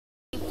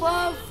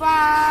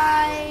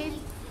5.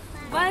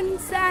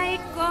 Once I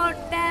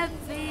caught a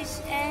fish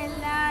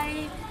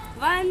alive.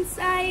 Once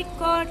I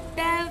caught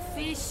a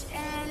fish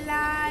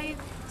alive.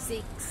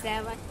 6,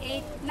 7,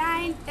 8,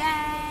 9,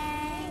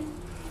 10.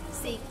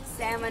 6,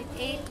 7,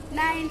 8,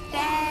 9,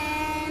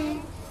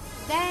 10.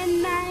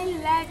 Then I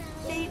let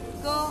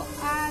it go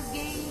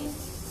again.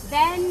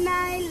 Then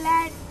I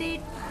let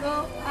it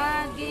go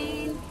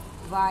again.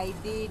 Why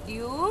did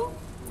you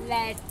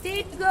let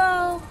it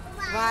go?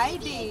 Why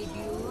did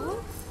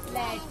you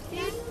let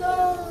it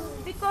go?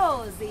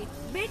 Because it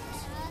bit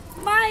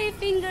my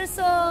finger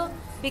so.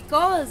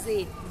 Because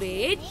it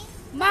bit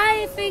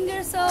my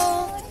finger so.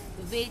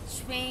 Which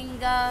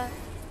finger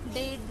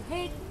did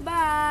it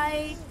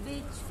bite?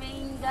 Which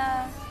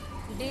finger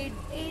did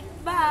it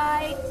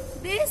bite?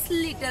 This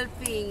little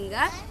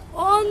finger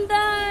on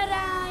the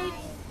right.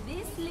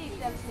 This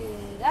little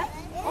finger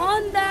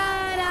on the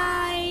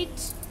right.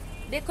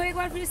 देखो एक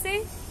बार फिर से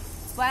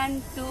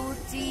 1, 2,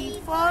 3,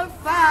 4,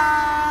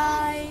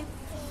 5.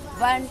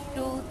 1,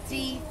 2,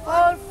 3,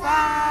 4,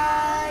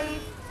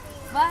 5.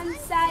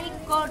 Once I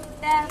caught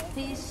a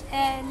fish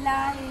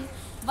alive.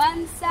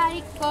 Once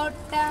I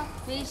caught a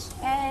fish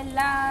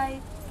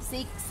alive.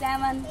 6,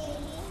 7,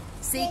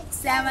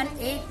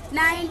 8,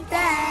 9,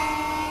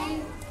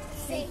 10.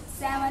 6,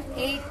 7,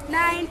 8,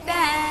 9,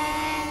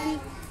 10.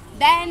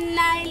 Then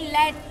I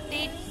let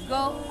it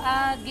go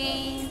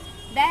again.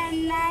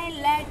 Then I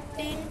let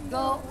it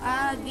go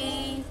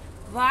again.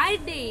 Why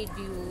did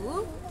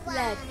you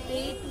let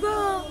it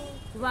go?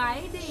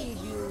 Why did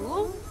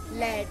you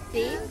let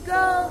it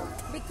go?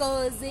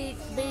 Because it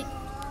bit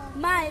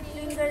my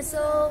finger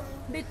so.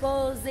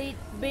 Because it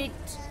bit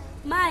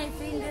my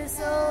finger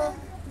so.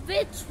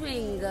 Which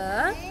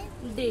finger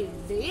did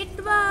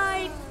it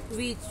bite?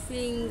 Which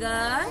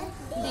finger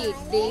did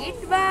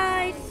it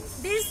bite?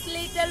 This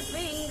little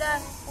finger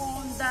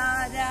on the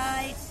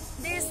right.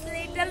 This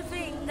little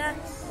finger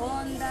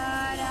on the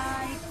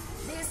right.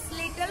 This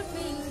little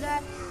finger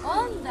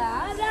on the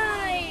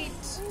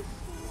right.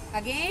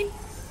 Again.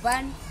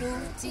 1, 2,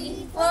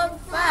 3, 4,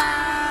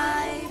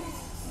 5.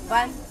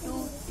 1,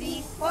 2,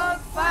 3, 4,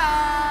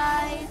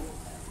 5.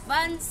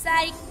 Once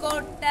I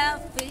caught a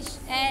fish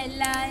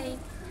alive.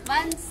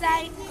 Once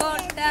I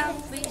caught a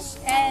fish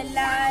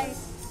alive.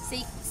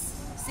 6,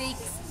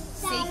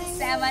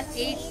 7,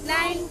 8,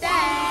 9,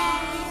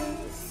 10.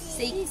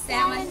 6,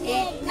 7,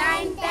 8,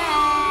 9,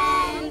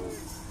 10.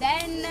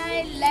 Then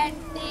I let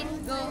it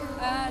go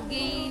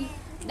again.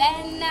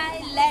 Then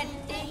I let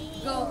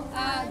it go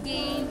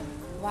again.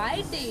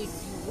 Why did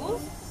you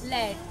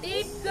let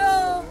it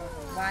go?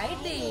 Why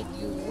did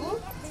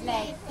you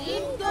let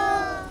it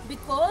go?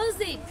 Because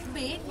it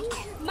bit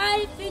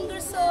my finger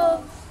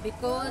so.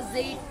 Because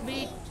it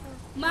bit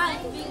my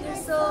finger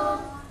so.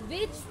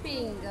 Which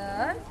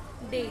finger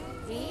did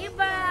he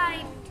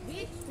bite?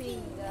 Which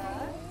finger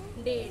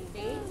did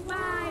it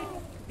bite?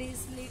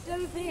 This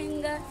little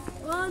finger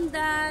on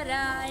the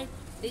right.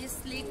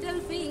 This little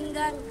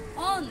finger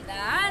on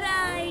the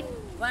right.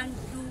 1,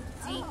 2,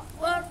 3,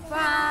 4,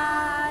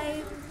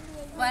 5.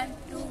 1,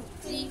 2,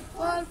 3,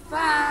 4,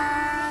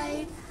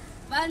 5.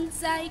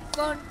 Once I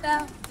caught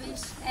a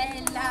fish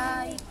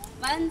alive.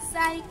 Once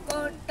I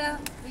caught a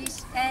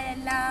fish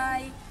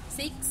alive.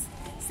 6,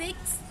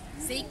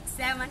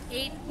 7,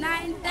 8,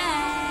 9,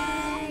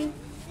 10.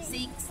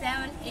 6,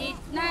 7, 8,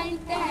 9,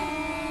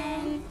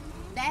 10.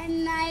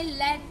 Then I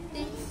let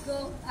it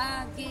go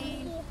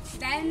again.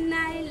 Then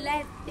I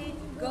let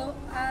it go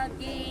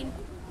again.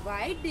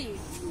 Why did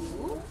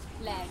you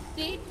let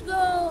it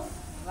go?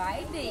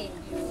 Why did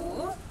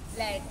you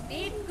let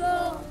it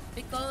go?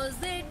 Because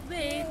it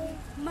bit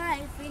my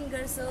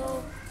finger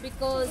so.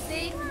 Because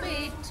it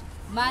bit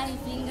my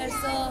finger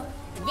so.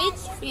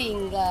 Which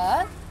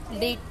finger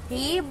did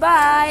he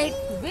bite?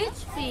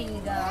 Which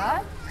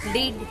finger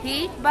did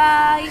he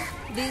bite?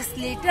 This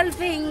little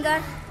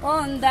finger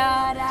on the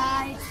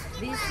right.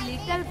 This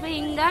little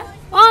finger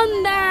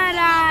on the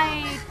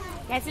right.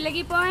 कैसी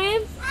लगी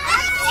poem?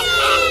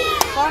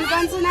 कौन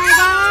कौन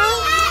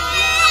सुनाएगा?